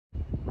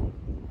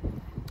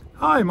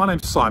Hi, my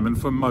name's Simon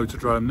from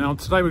Motodrome. Now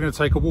today we're going to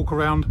take a walk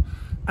around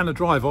and a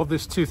drive of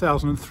this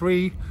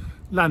 2003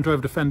 Land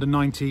Rover Defender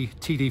 90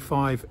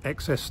 TD5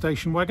 XS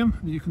Station Wagon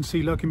that you can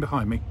see lurking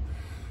behind me.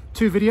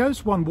 Two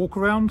videos, one walk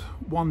around,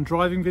 one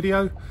driving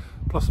video,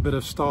 plus a bit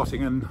of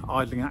starting and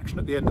idling action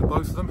at the end of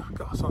both of them.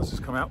 God, sun's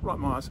just come out right in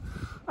my eyes.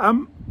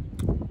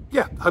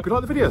 Yeah, hope you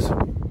like the videos.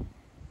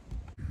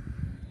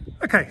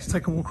 Okay, let's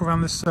take a walk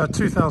around this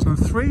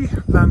 2003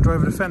 Land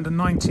Rover Defender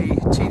 90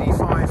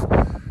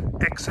 TD5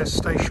 XS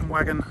Station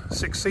Wagon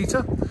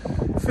 6-seater,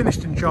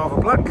 finished in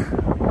Java black,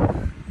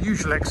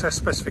 usual XS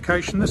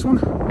specification this one.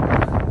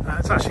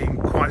 It's actually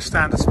quite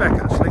standard spec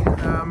actually.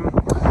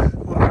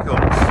 What have we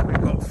got?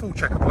 We've got full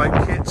checker plate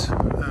kit,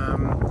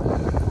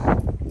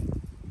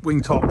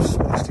 wing tops,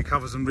 plastic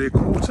covers and rear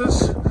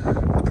quarters,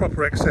 the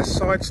proper XS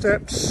side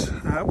steps,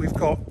 we've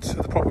got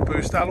the proper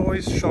boost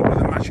alloys shot with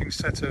a matching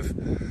set of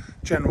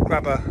General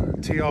Grabber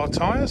TR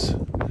tyres.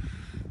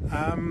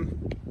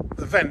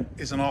 The vent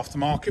is an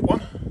aftermarket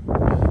one,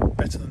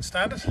 better than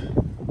standard.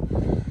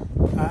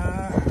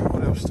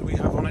 What else do we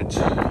have on it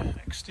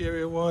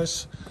exterior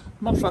wise?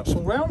 Mud flaps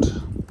all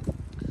round.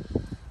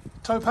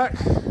 Tow pack.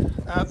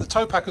 The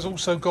tow pack has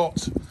also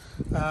got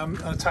an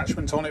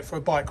attachment on it for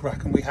a bike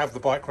rack, and we have the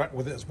bike rack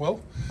with it as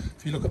well.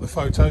 If you look at the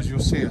photos,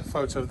 you'll see a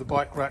photo of the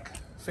bike rack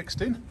fixed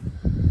in.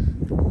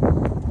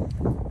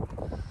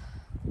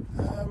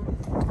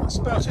 That's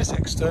about it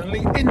externally.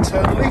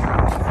 Internally,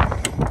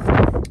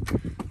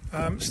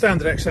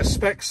 standard XS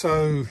spec,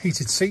 so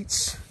heated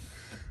seats.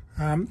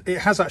 It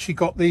has actually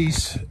got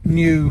these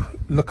new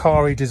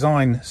Lucari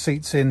design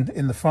seats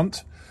in the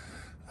front,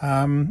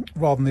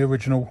 rather than the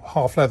original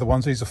half leather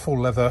ones. These are full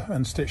leather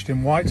and stitched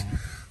in white.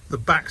 The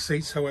back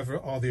seats, however,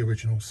 are the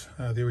originals,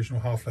 the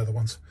original half leather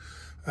ones.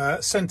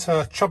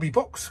 Centre chubby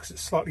box because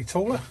it's slightly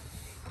taller,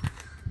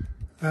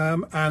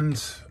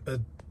 and a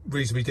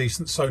reasonably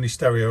decent Sony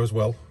stereo as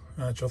well,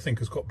 which I think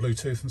has got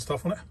Bluetooth and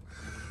stuff on it.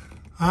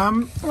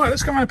 Right,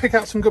 let's go around and pick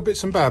out some good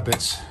bits and bad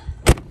bits.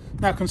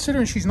 Now,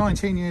 considering she's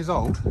 19 years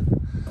old,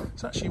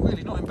 it's actually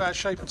really not in bad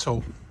shape at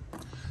all,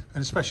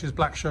 and especially as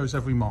black shows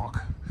every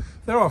mark.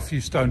 There are a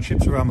few stone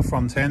chips around the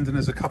front end, and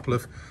there's a couple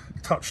of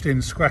touched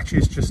in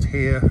scratches just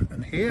here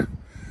and here,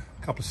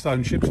 a couple of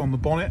stone chips on the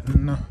bonnet,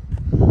 and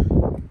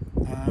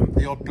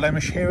the odd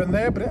blemish here and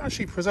there, but it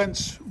actually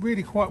presents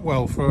really quite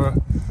well for a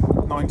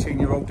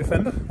 19-year-old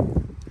Defender.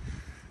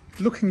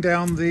 Looking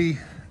down the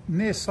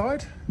near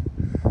side,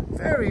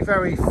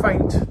 very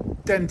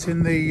faint dent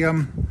in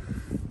the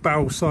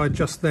barrel side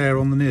just there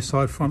on the near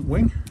side front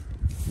wing,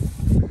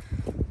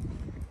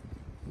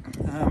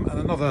 and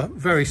another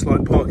very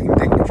slight parking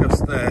dink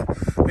just there.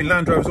 I mean,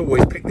 Land Rovers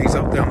always pick these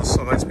up down the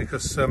sides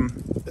because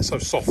they're so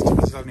soft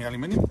because it's only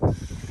aluminium.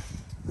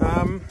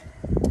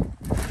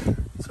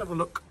 Let's have a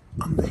look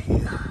under here,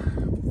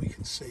 what we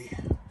can see.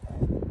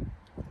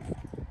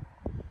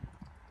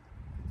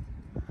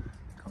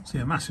 Can't see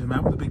a massive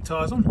amount with the big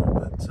tyres on,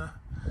 but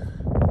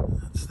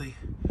that's the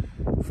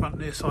front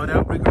near side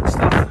outrigger and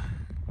stuff.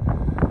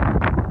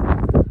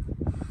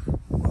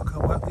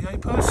 The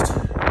A-post.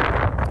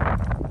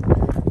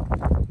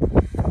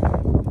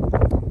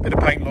 Bit of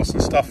paint loss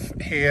and stuff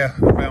here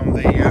around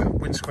the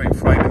windscreen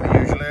frame in the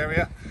usual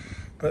area,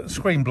 but the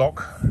screen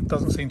block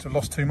doesn't seem to have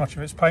lost too much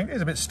of its paint. It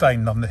is a bit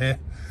stained under here,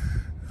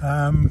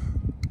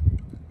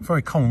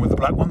 very common with the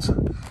black ones,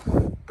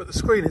 but the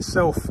screen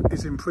itself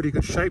is in pretty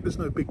good shape. There's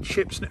no big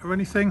chips in it or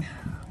anything.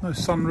 No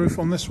sunroof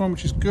on this one,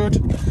 which is good.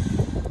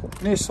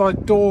 Near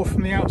side door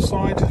from the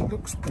outside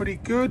looks pretty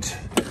good.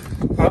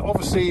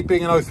 Obviously,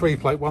 being an 03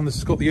 plate one, this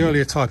has got the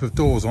earlier type of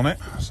doors on it,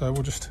 so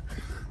we'll just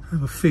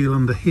have a feel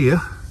under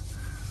here.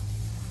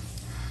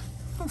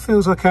 That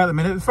feels okay at the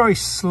minute. A very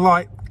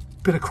slight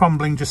bit of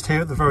crumbling just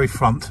here at the very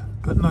front,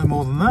 but no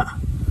more than that.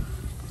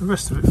 The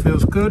rest of it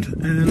feels good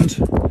and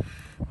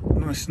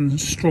nice and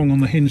strong on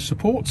the hinge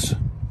supports.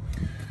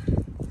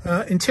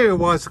 Interior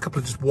wise, a couple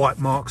of just white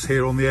marks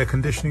here on the air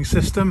conditioning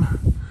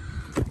system.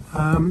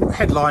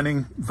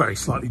 Headlining very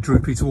slightly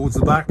droopy towards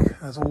the back,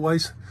 as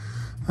always.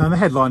 The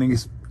headlining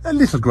is a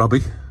little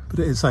grubby, but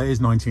it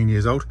is 19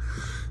 years old.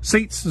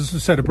 Seats, as I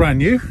said, are brand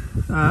new,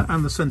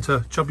 and the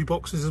centre chubby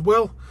boxes as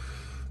well.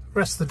 The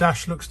rest of the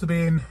dash looks to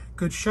be in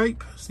good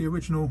shape. It's the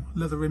original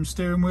leather rim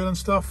steering wheel and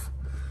stuff.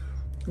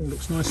 All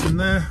looks nice in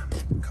there.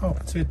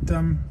 Carpeted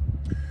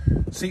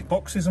seat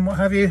boxes and what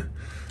have you.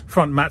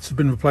 Front mats have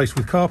been replaced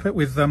with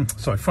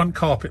front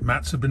carpet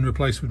mats have been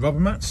replaced with rubber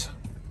mats.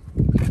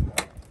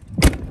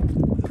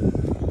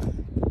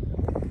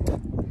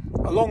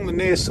 Along the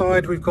near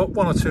side, we've got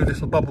one or two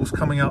little bubbles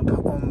coming up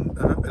on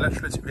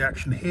electrolytic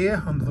reaction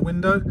here under the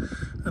window,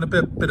 and a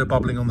bit of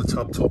bubbling on the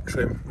tub top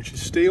trim, which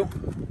is steel.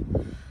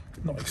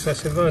 Not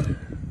excessive though,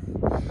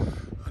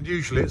 and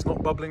usually it's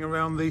not bubbling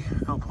around the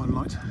Alpine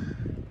light.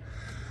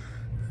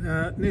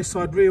 Near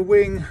side rear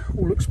wing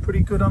all looks pretty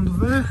good under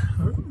there,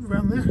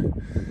 around there.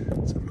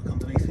 Let's have a look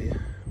underneath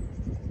here.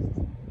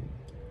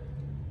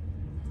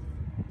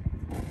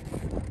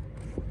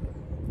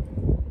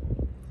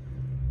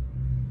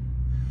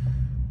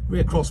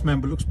 Rear cross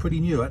member looks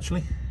pretty new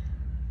actually.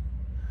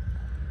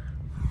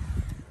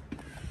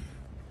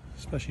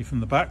 especially from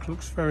the back.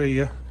 Looks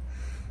very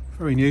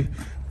very new.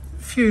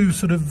 A few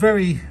sort of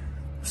very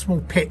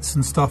small pits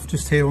and stuff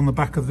just here on the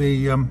back of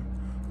the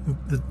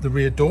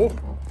rear door.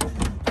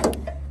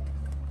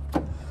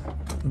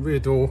 The rear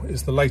door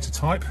is the later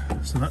type,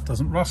 so that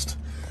doesn't rust.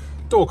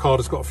 Door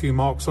card has got a few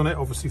marks on it,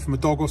 obviously from a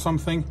dog or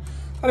something.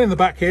 And in the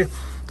back here,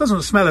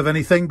 doesn't smell of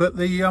anything, but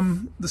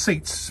the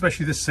seats,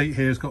 especially this seat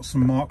here, has got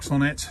some marks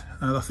on it.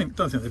 I don't think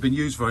they've been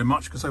used very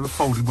much because they were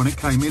folded when it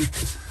came in.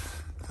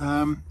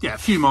 Yeah, a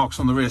few marks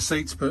on the rear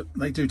seats, but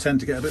they do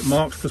tend to get a bit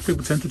marked because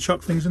people tend to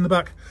chuck things in the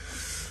back.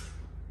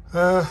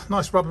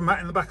 Nice rubber mat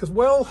in the back as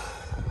well.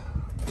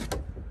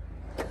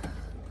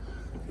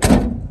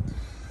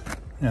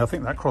 Yeah, I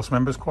think that cross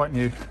member is quite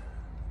new.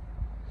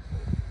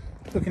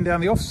 Looking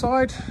down the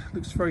offside,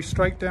 looks very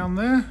straight down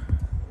there.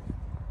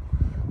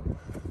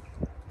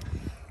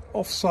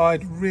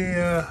 Offside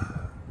rear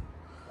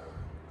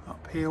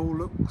up here all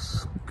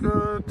looks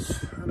good,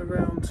 and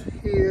around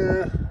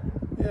here,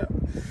 yeah,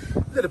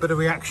 a little bit of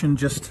reaction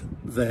just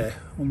there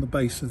on the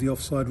base of the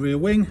offside rear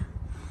wing.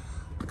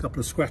 A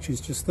couple of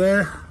scratches just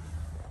there.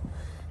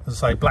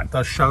 As I say, black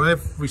does show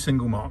every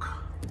single mark.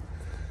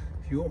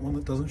 If you want one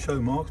that doesn't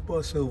show marks, buy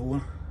a silver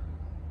one.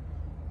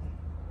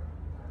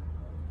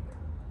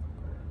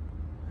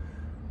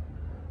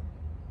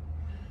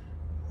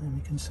 And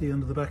you can see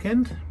under the back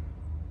end.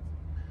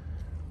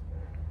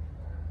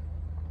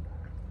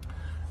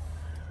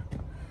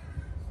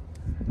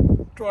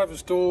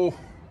 Driver's door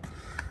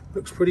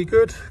looks pretty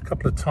good. A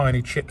couple of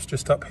tiny chips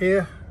just up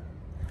here.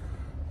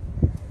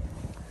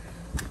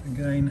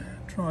 Again,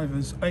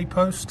 driver's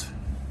A-post.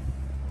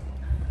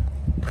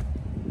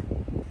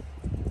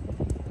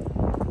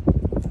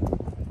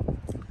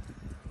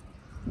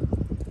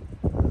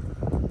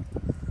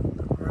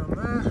 Around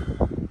there.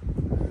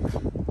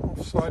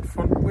 Offside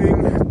front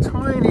wing.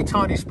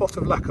 Tiny spot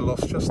of lacquer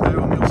loss just there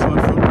on the offside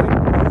front wing.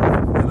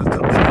 And a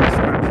touch of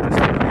scratch just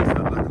underneath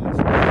that lacquer loss.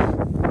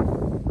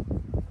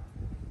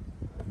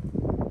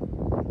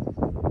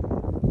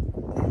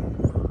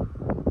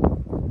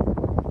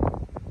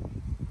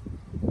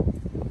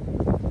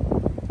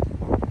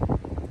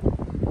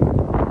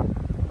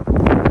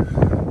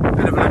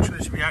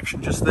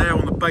 Reaction just there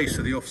on the base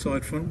of the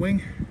offside front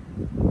wing.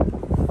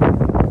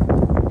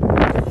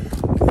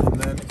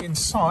 And then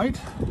inside,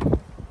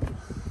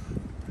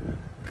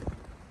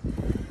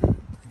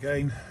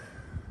 again,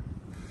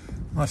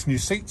 nice new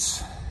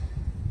seats.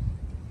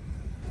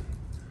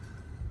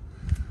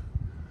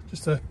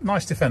 Just a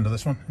nice Defender,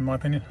 this one, in my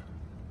opinion.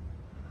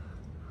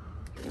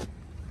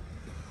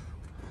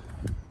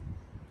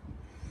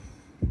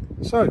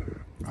 So,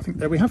 I think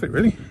there we have it,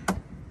 really.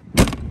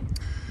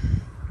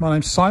 My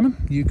name's Simon.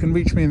 You can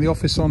reach me in the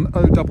office on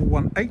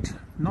 0118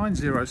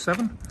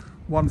 907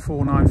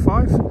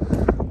 1495.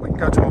 We can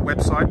go to our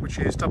website, which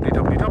is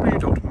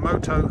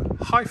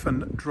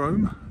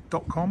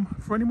www.moto-drome.com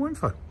for any more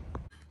info.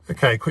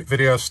 Okay, quick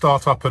video of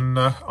start up and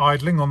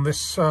idling on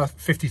this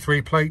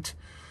 53 plate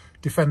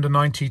Defender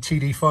 90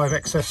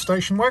 TD5 XS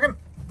Station Wagon.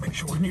 Make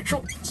sure we're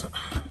neutral. So,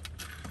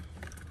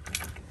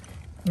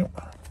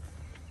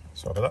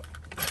 sorry about that.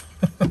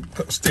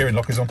 Got the steering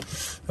lock is on.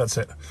 That's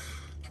it.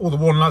 All the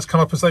warning lights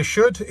come up as they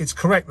should. It's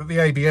correct that the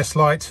ABS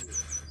light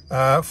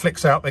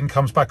flicks out, then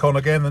comes back on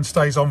again, then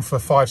stays on for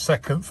 5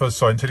 seconds,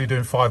 until you're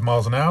doing 5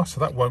 miles an hour.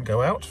 So that won't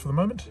go out for the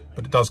moment,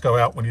 but it does go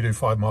out when you do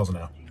 5 miles an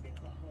hour.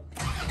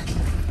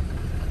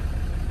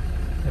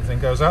 Everything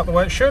goes out the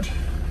way it should.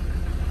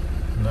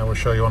 And now we'll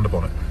show you under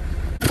bonnet.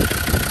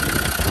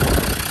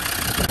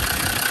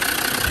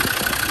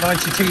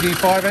 90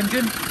 TD5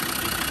 engine,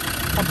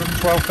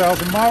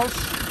 112,000 miles,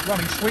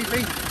 running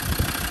sweetly.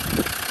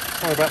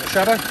 Sorry about the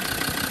shadow.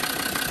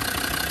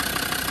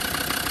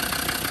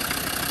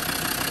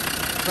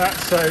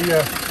 That's a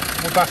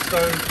Modasto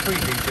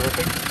preheater, I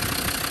think.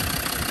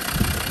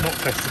 Not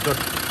tested though.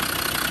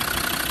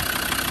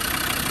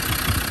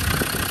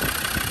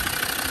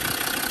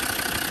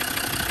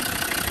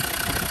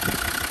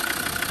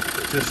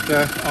 Just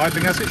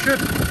idling as it should.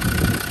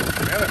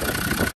 There we have it.